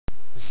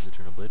This is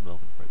Eternal Blade,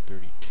 welcome to part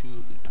 32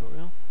 of the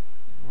tutorial.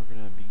 We're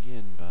going to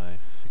begin by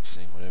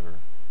fixing whatever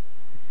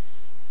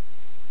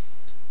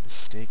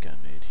mistake I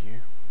made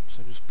here.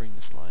 So just bring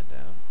this line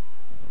down,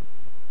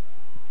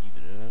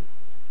 even it out,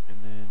 and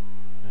then,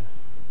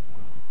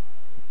 well,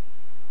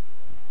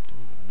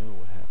 don't even know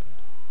what happened.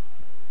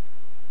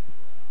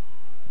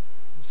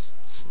 Just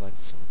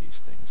select some of these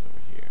things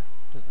over here.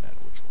 Doesn't matter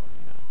which one,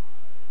 you know.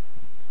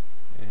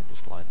 And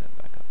just line them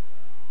back up.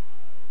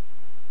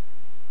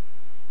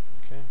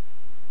 Okay.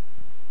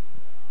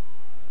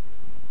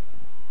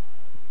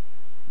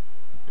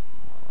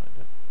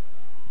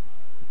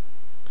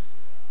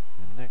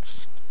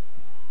 Next,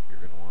 you're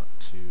going to want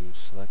to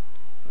select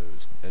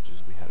those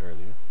edges we had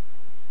earlier,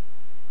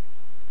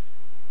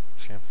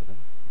 chamfer them,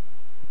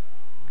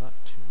 not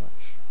too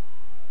much,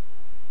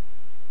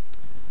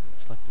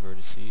 select the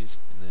vertices,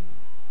 and then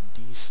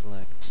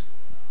deselect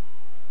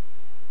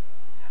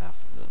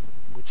half of them.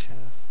 Which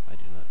half, I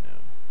do not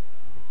know,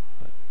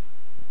 but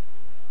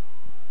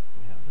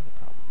we have another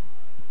problem.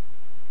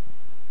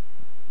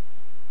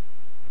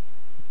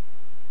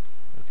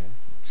 Okay,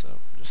 so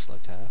just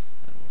select half,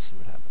 and we'll see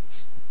what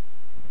happens.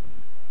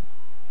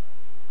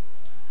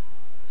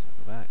 So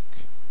go back,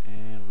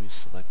 and we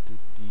selected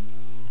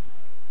the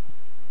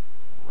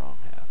wrong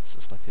half, so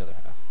select the other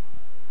half.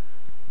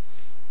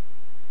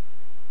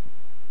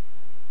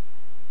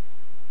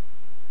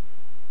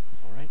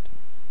 Alright.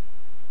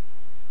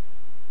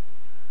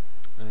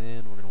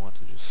 And we're going to want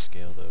to just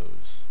scale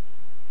those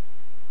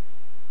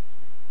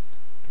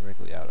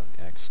directly out on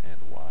the X and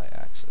Y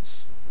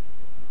axis.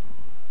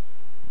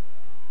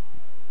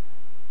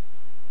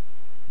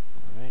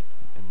 Alright,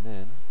 and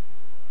then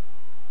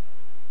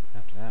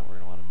after that we're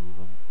going to want to move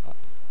them up.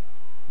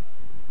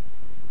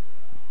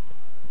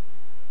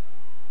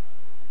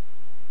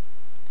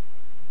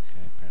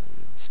 Okay, apparently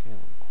we didn't scale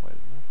them quite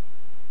enough.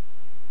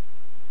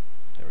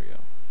 There we go.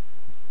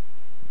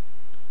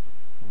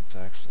 Let's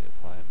actually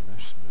apply a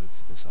mesh smooth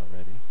to this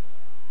already,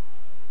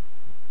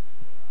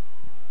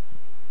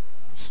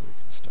 so we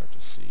can start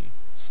to see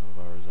some of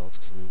our results,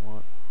 because we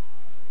want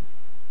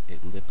a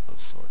lip of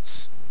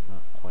sorts. We're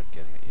not quite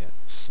getting it yet,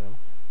 so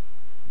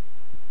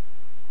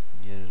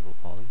the editable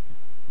poly,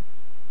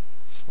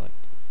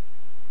 select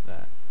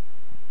that.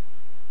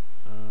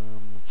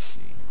 Let's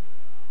see,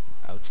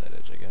 outside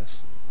edge, I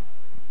guess,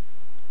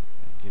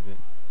 and give it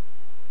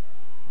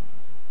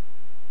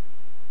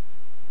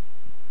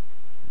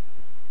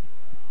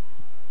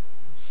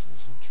this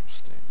is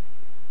interesting.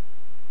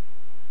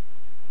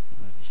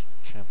 I'm going to just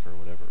chamfer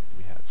whatever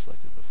we had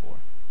selected before,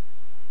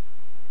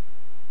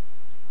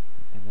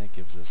 and that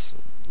gives us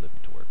a lip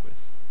to work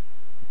with.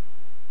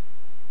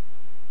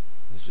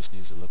 This just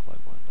needs to look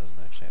like one, doesn't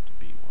actually have to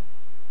be one.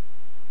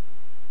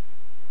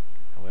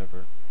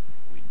 However,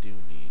 we do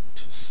need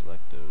to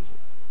select those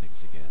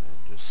things again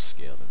and just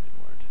scale them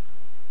inward.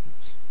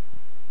 Oops.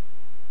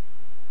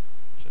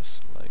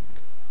 Just like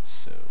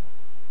so.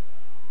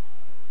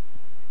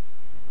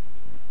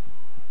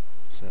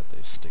 So that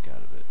they stick out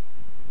a bit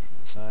from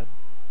the side.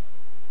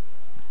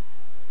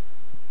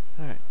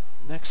 Alright,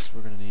 next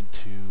we're going to need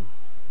to,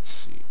 let's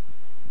see,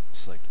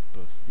 select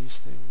both these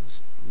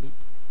things, loop,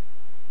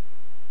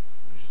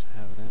 we should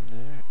have them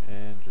there,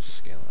 and just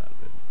scale them out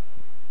a bit.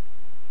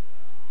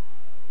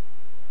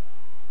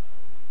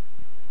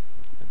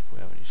 And if we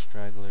have any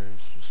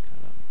stragglers, just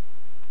kind of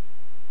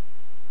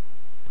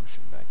push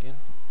them back in.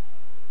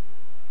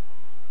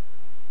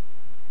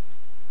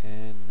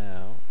 And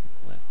now,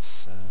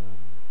 let's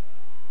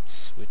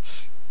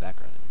switch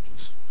background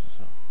images.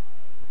 So,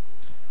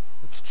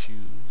 let's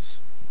choose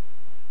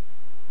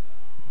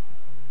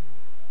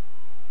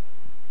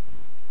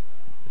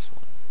this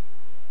one.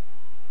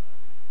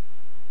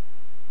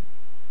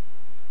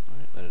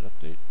 Alright, let it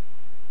update.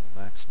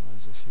 We'll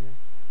maximize this here.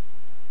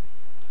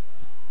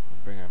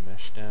 We'll bring our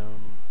mesh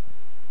down,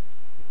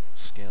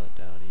 scale it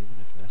down even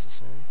if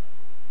necessary.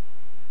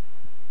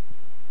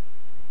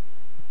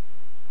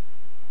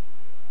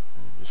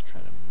 And just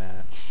try to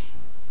match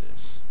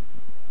this.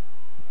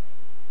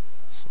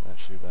 So that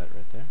should be about it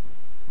right there.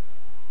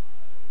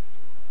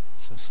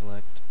 So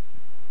select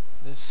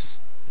this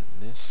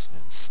and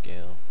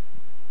scale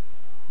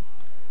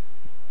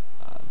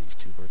these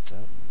two verts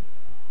out.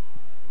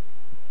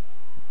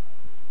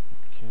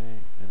 Okay,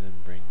 and then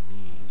bring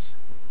these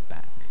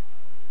back.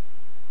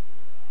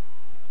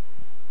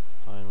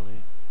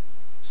 Finally,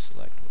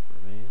 select what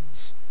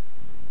remains,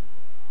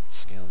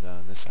 scale them down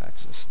on this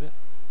axis a bit,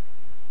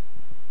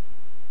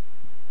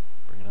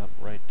 bring it up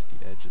right to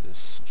the edge of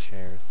this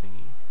chair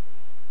thingy,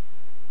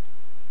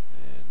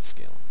 and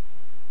scale them.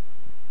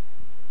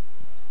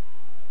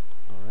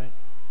 Alright,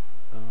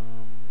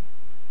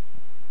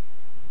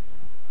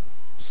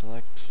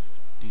 select,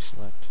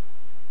 deselect,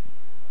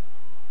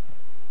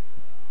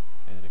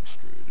 and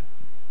extrude.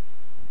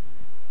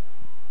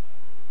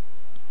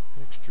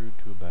 And extrude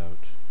to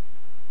about,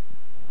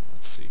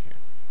 let's see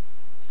here,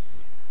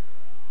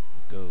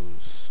 it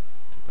goes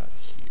to about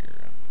here,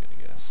 I'm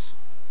gonna guess.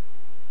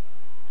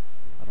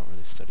 I don't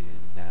really study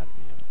the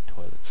anatomy of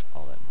toilets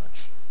all that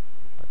much,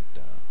 but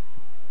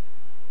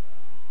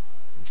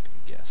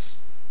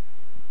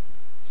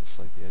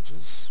select the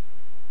edges,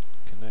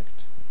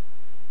 connect,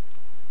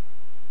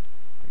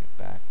 bring it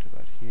back to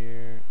about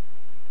here,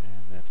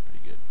 and that's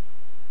pretty good.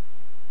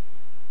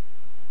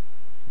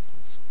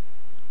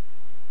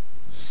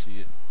 Let's see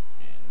it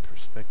in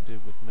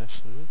perspective with mesh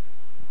fluid.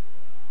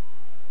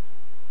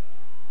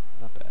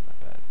 Not bad, not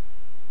bad.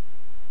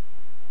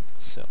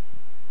 So,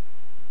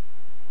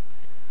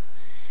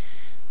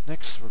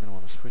 next we're going to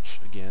want to switch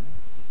again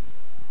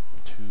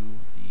to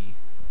the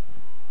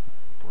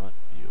front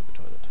view of the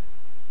toilet.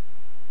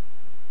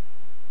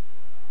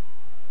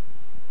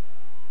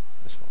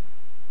 This one.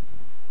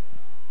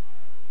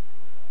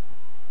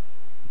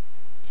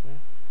 Okay.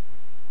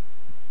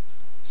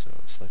 So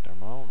select our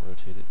model and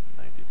rotate it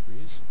 90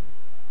 degrees.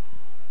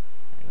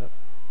 Bring it up.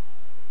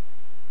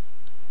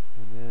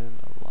 And then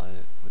align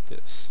it with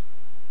this.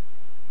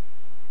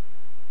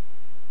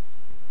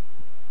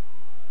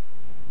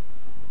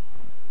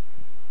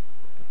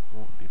 It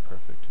won't be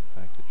perfect.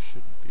 In fact, it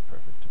shouldn't be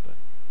perfect, but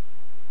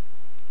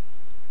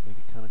make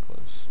it kind of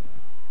close.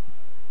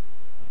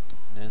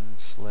 And then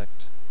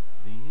select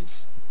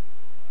these,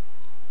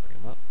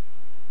 bring them up,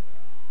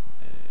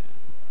 and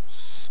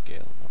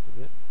scale them up a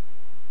bit.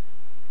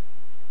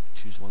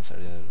 Choose one side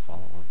or the other to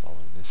follow. I'm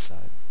following this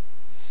side.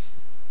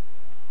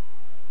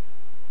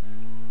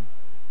 And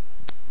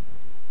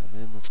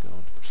then let's go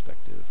into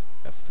perspective,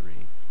 F3,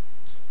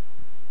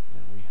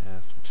 and we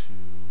have to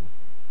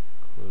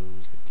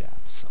close the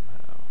gap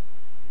somehow.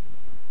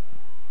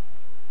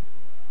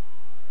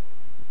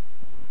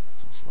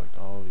 So select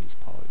all these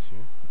polys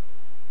here.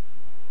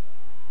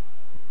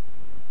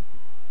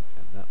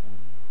 And that one,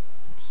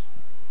 oops.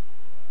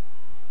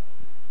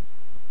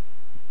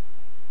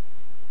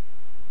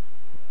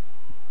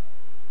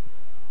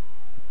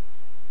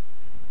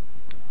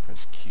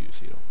 Press Q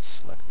so you don't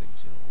select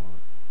things you don't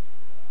want.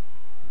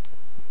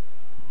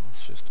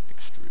 Let's just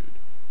extrude.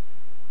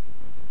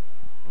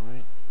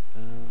 Alright,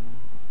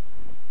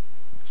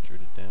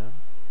 extrude it down.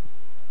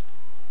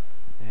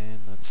 And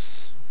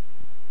let's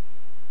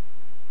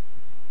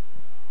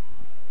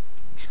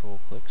control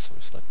click so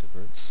we select the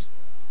verts.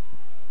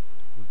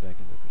 Move back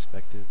into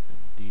perspective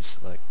and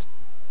deselect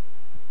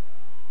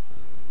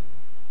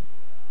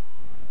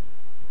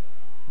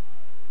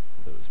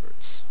those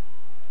verts.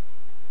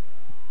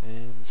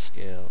 And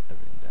scale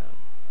everything down.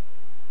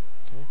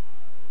 Okay.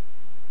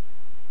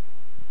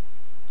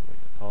 Go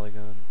back to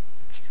polygon,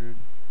 extrude.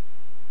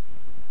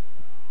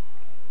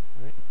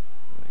 Alright,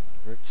 go back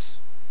to verts.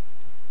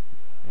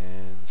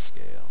 And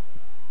scale.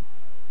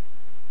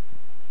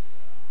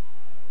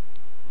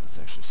 Let's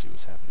actually see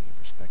what's happening in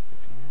perspective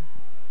here.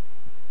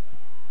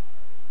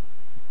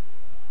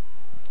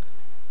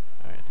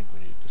 Alright, I think we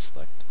need to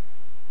select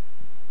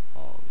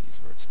all these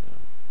verts now.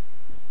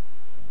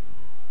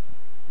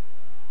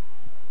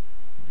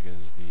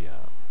 Because the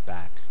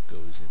back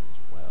goes in as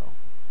well.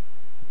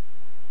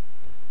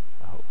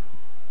 I hope.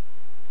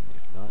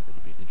 If not,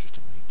 it'll be an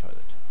interesting looking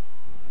toilet.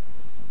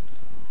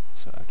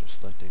 So after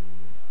selecting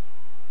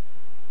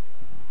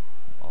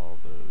all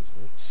those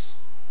verts,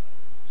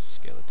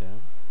 scale it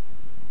down.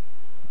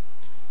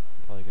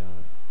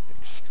 Polygon,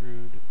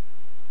 extrude it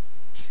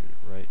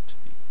right to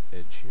the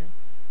edge here.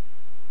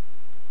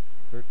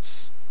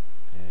 Verts,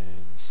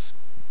 and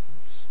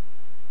oops,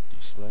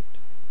 deselect.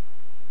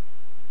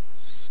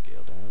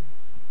 Scale down.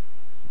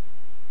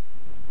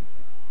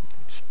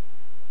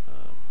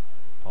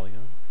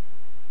 Polygon.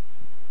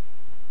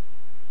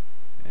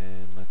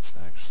 And let's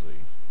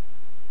actually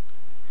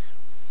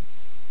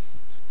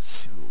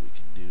see what we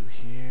can do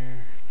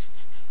here.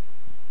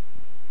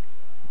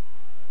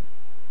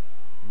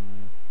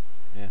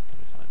 Yeah, that'll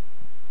be fine.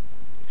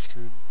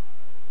 Extrude.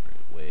 Bring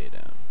it way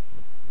down.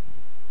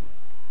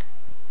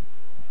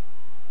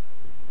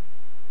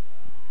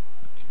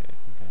 Okay, I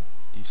think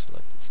I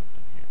deselected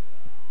something here.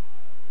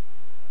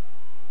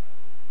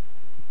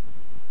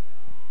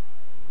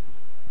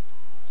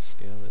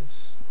 Scale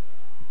this,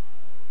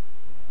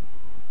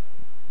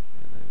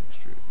 and then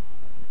extrude.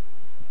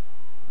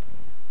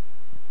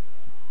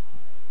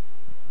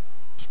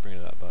 Just bring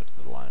it up about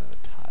to the line of the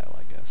tile,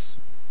 I guess.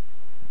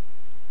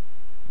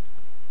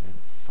 And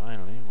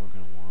finally, we're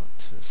going to want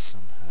to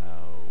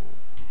somehow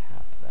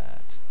cap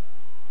that.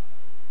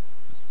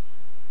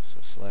 So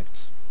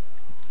select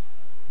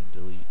and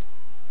delete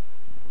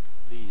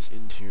these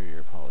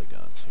interior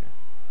polygons here.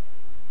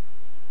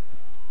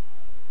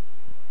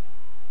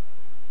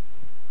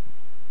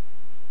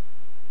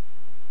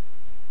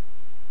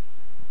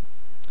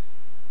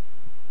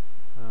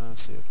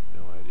 Honestly, I have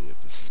no idea if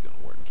this is going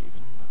to work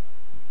even, but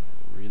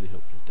I really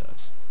hope it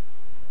does.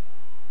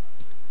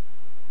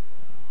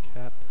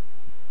 Cap.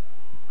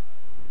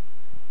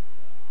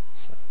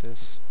 Select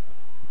this.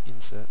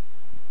 Inset.